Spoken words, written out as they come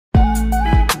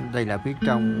Đây là phía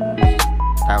trong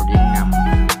tàu điện ngầm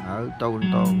ở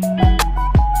ToronTo.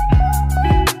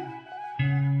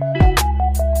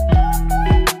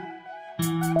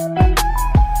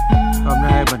 Hôm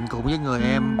nay mình cùng với người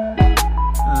em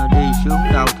đi xuống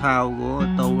downtown của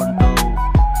ToronTo,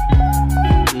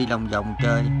 đi lòng vòng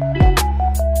chơi.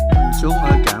 Mình xuống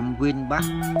ở trạm Win Bắc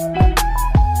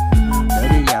để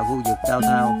đi vào khu vực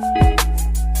downtown.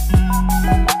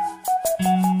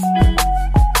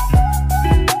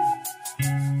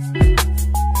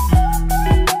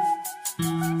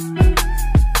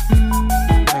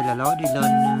 Đây là lối đi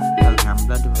lên từ hầm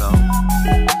lên đường lộ.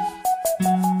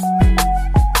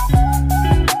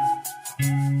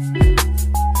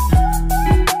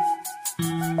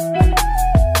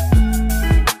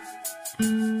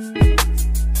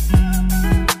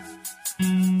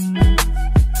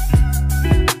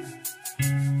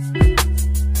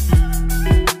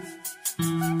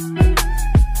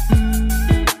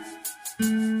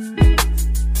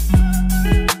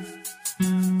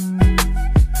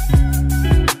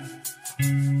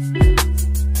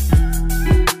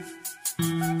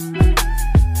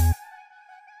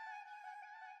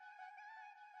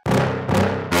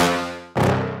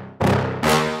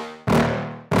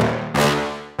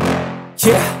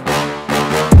 Yeah.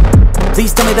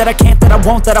 Please tell me that I can't, that I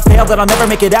won't, that I fail, that I'll never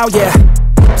make it out, yeah.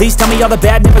 Please tell me all the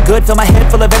bad, never good, fill my head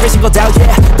full of every single doubt,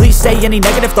 yeah. Please say any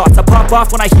negative thoughts, I pop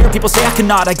off when I hear people say I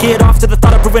cannot. I get off to the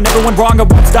thought of proving everyone wrong, I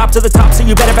won't stop to the top, so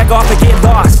you better back off and get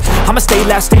lost. I'ma stay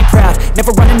loud, stay proud,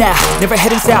 never running out, never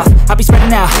heading south. I'll be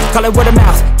spreading out, call it word of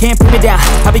mouth, can't put me down,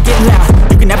 I'll be getting loud.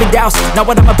 You can have your doubts, not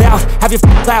what I'm about, have your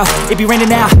f***ing cloud, it be raining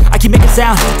now. I keep making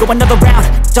sound, go another round,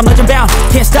 I'm legend bound,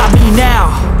 can't stop me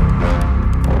now.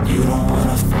 You don't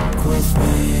wanna fuck with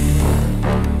me.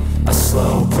 A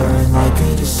slow burn like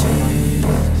a disease.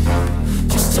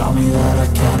 Just tell me that I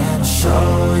can and I'll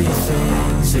show you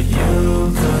things that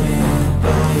you couldn't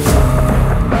believe.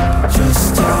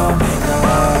 Just tell me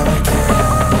that I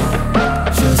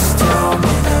can. Just tell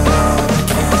me that I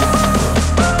can.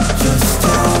 Just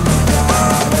tell me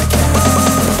that I can.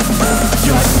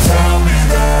 Just tell me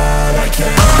that I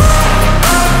can.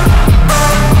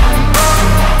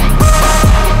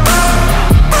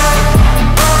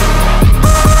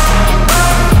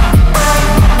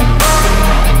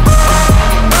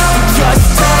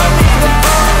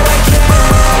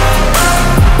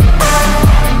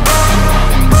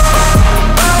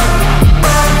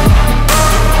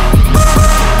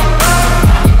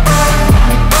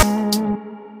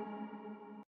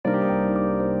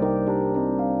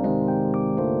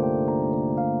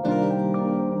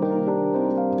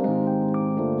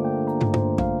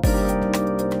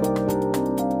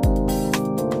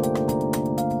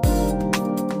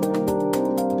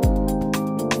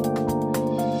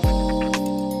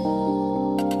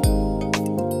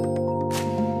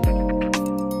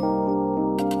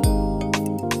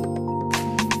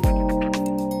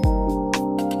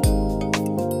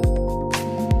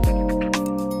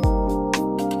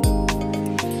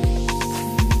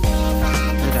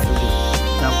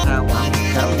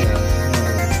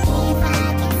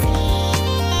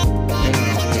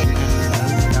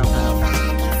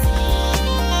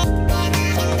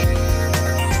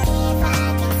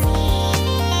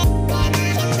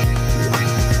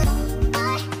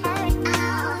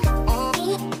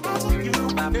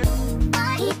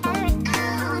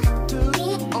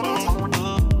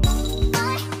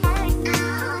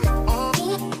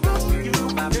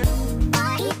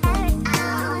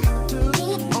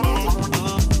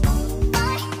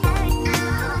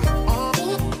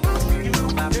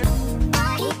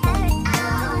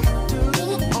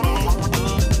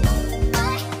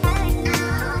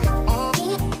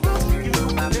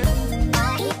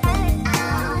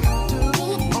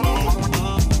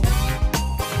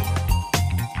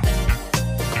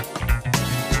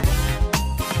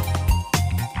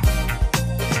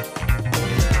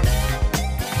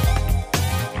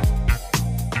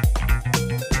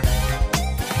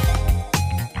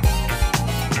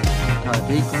 Thời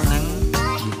tiết có nắng,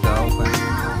 nhiệt độ khoảng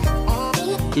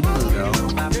 90 độ,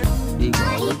 đi bộ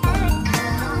rất là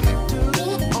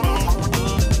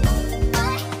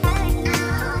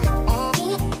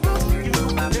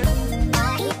đẹp.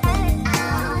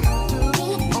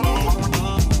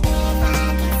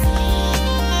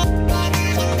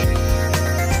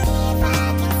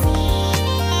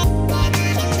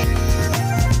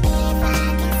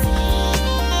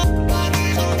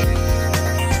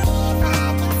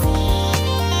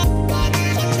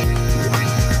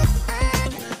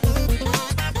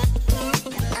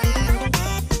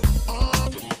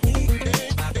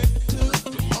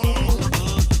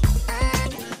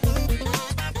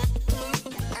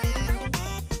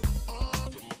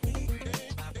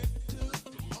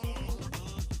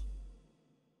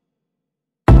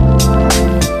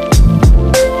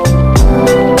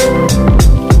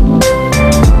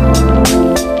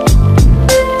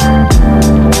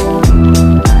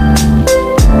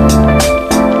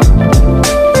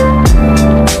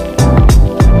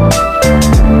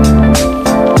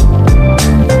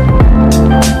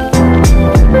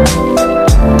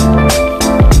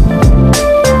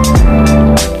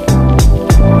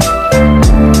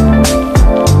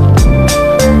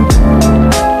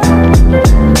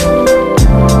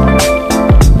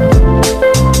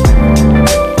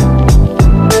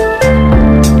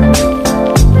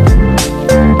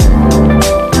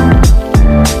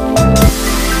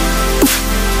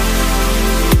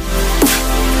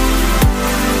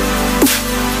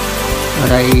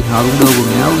 họ cũng đưa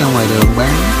quần áo ra ngoài đường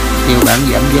bán theo bản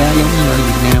giảm giá giống như ở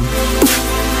Việt Nam.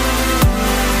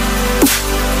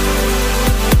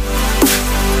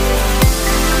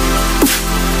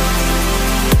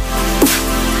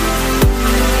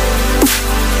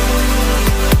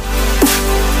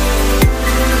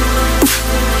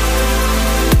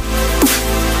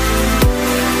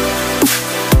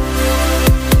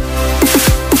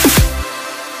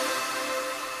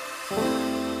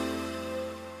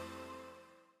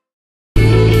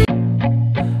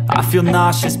 I feel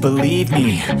nauseous, believe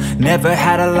me. Never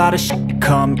had a lot of shit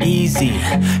come easy.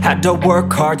 Had to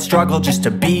work hard, struggle just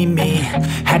to be me.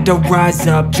 Had to rise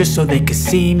up just so they could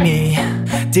see me.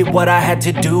 Did what I had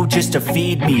to do just to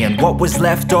feed me. And what was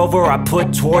left over I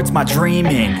put towards my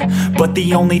dreaming. But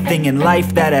the only thing in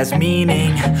life that has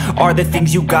meaning are the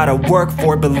things you gotta work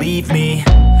for, believe me.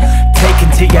 Take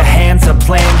into your hands a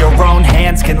plan. Your own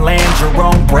hands can land your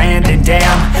own brand. And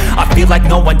damn, I feel like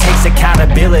no one takes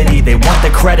accountability. They want the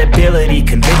credibility,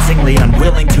 convincingly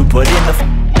unwilling to put in the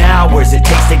hours it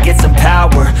takes to get some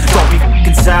power. Don't be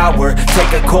f***ing sour.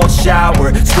 Take a cold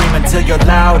shower. Scream until you're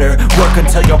louder. Work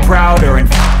until you're prouder. And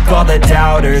f*** all the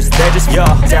doubters, they're just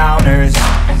your downers.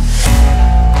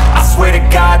 I swear to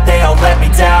God they all let me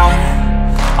down.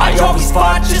 I always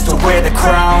fought just to wear the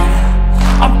crown.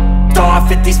 I'm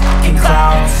off at these fucking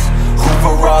clowns who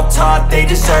were all taught they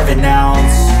deserve an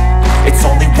ounce. It's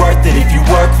only worth it if you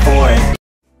work for it.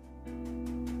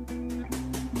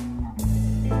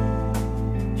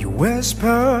 You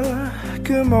whisper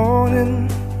good morning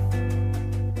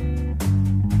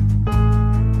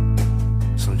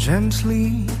so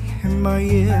gently in my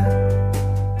ear.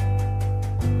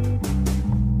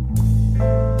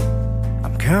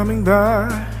 I'm coming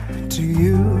back to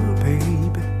you,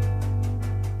 baby.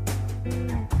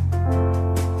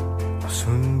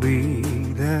 Soon be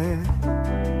there.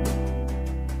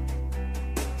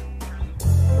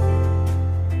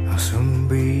 I'll soon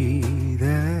be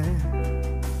there.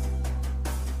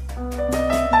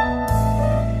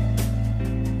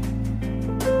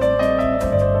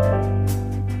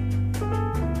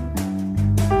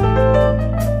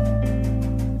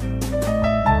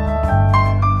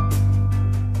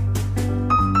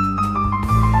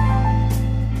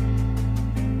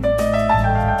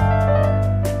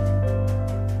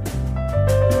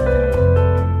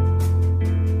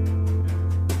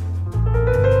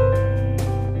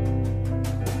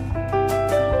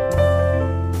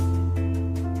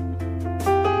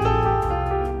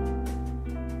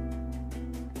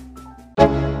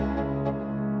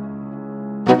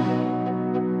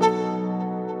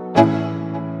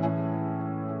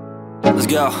 Let's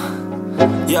go.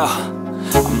 Yo,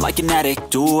 I'm like an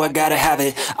addict, do I gotta have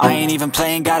it. I ain't even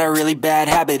playing, got a really bad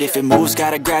habit. If it moves,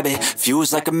 gotta grab it,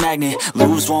 fuse like a magnet.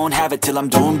 Lose, won't have it till I'm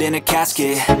doomed in a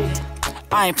casket.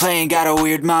 I ain't playing, got a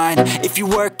weird mind. If you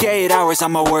work 8 hours,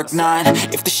 I'ma work 9.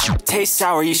 If the shit tastes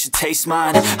sour, you should taste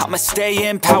mine. I'ma stay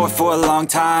in power for a long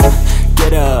time.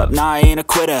 Get up, nah, I ain't a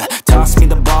quitter. Toss me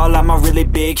the ball, I'm a really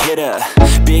big hitter.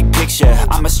 Big picture,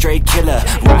 I'm a straight killer.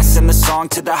 Rising the song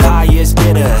to the highest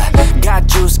bidder. Got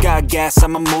juice, got gas,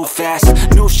 I'ma move fast.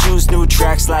 New shoes, new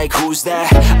tracks, like who's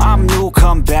that? I'm new,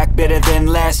 come back, better than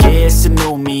last. Yeah, it's a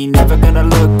new me, never gonna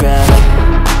look back.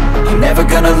 I'm never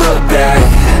gonna look back.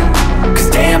 Cause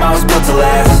damn, I was built to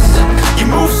last. You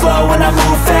move slow and I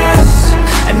move fast,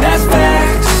 and that's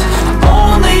facts.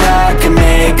 Only I can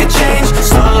make a change.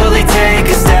 Slowly take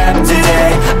a step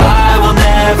today. I will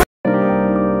never.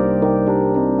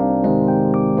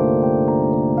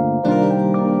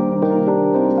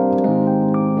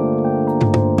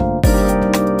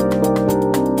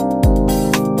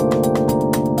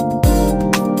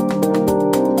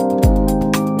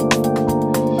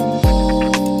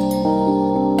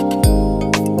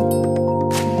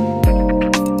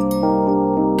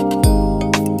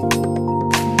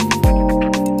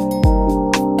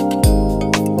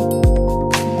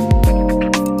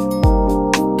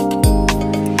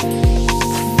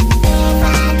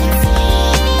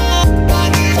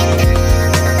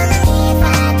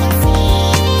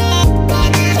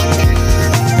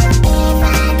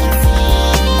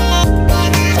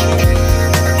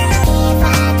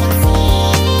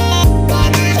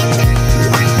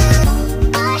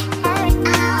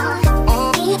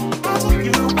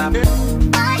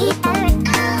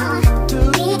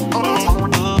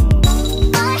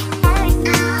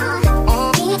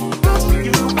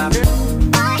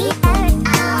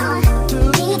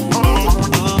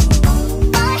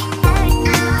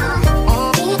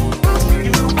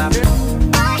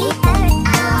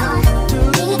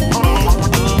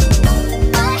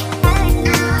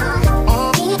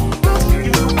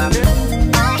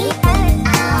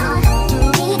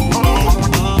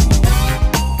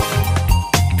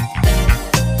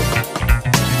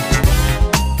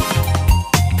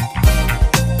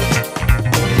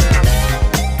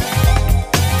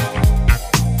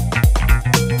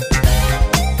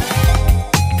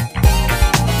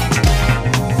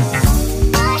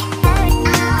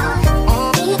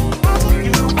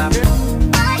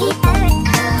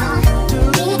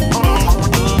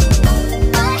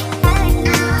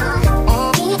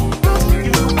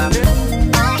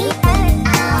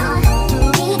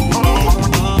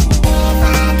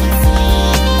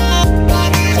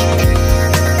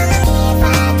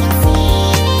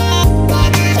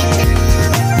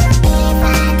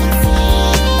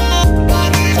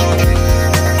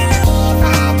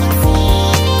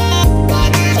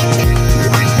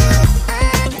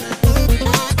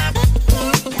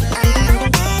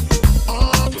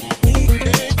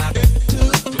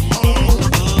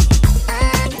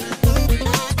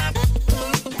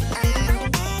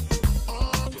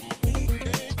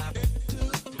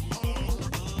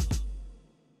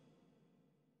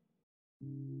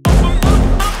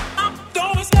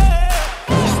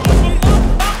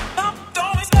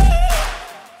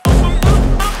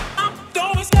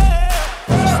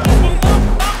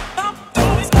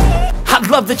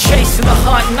 the chase and the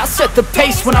hunt, and I set the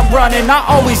pace when I'm running. I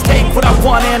always take what I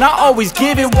want and I always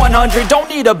give it 100. Don't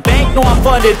need a bank, no I'm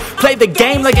funded. Play the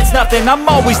game like it's nothing. I'm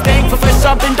always thankful for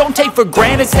something. Don't take for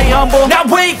granted, stay humble. Now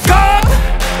wake up!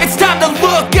 It's time to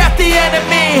look at the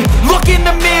enemy. Look in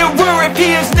the mirror if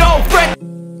he is no friend.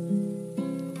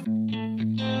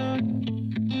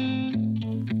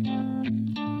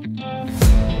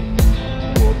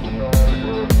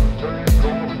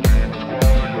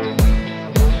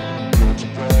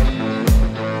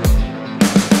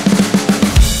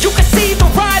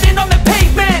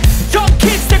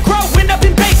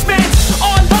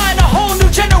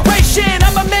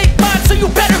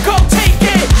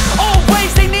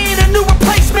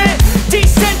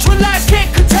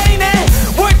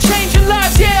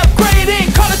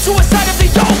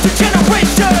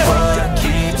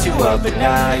 At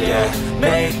night, yeah.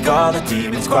 Make all the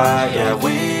demons quiet, yeah.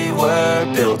 We were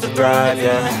built to thrive,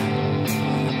 yeah.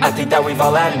 I think that we've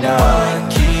all had enough.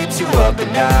 What keeps you up at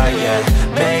night, yeah.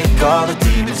 Make all the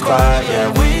demons quiet,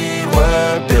 yeah. We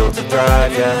were built to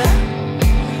thrive, yeah.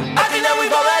 I think that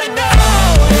we've all had enough.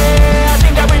 Oh, yeah, I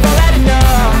think that we've all had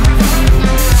enough.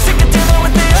 Sick of dealing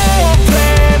with the old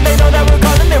plan. They know that we're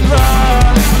calling it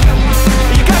wrong.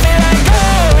 You got me like,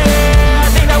 oh yeah, I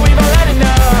think that we've all had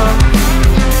enough.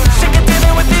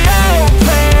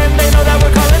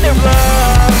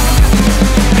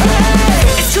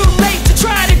 It's too late to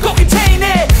try to go contain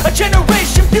it. A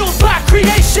generation fueled by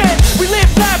creation. We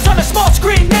live lives on a small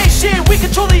screen nation. We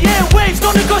control the airwaves,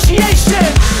 no negotiation.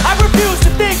 I refuse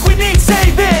to think we need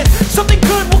saving. Something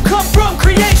good will come from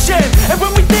creation. And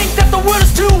when we think that the world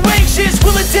is too anxious,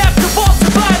 we'll adapt, evolve,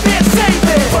 survive and save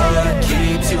it. What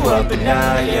keeps you up at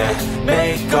night, yeah.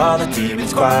 Make all the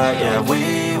demons quiet, yeah.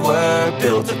 We were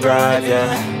built to thrive,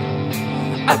 yeah.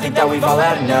 I think that we've all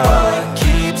had enough.